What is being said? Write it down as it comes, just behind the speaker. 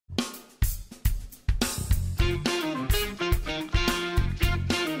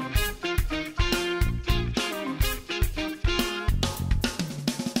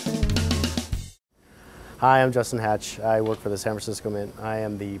Hi, I'm Justin Hatch. I work for the San Francisco Mint. I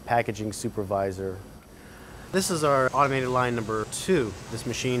am the packaging supervisor. This is our automated line number 2. This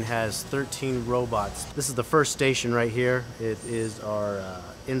machine has 13 robots. This is the first station right here. It is our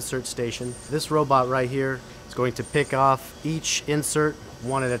insert station. This robot right here is going to pick off each insert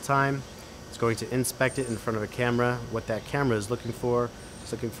one at a time. It's going to inspect it in front of a camera. What that camera is looking for,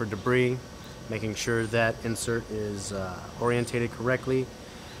 it's looking for debris, making sure that insert is orientated correctly,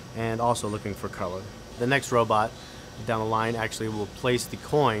 and also looking for color. The next robot down the line actually will place the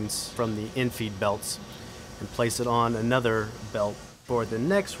coins from the infeed belts and place it on another belt for the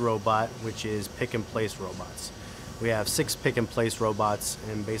next robot, which is pick and place robots. We have 6 pick and place robots,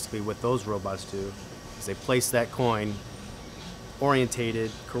 and basically what those robots do is they place that coin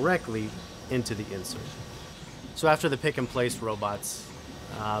orientated correctly into the insert. So after the pick and place robots,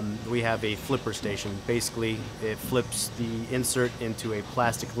 we have a flipper station. Basically, it flips the insert into a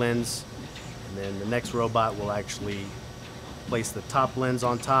plastic lens, and then the next robot will actually place the top lens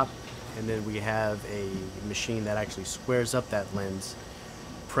on top, and then we have a machine that actually squares up that lens,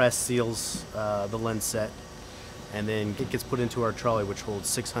 press seals the lens set, and then it gets put into our trolley, which holds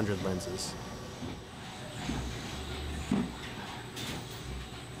 600 lenses.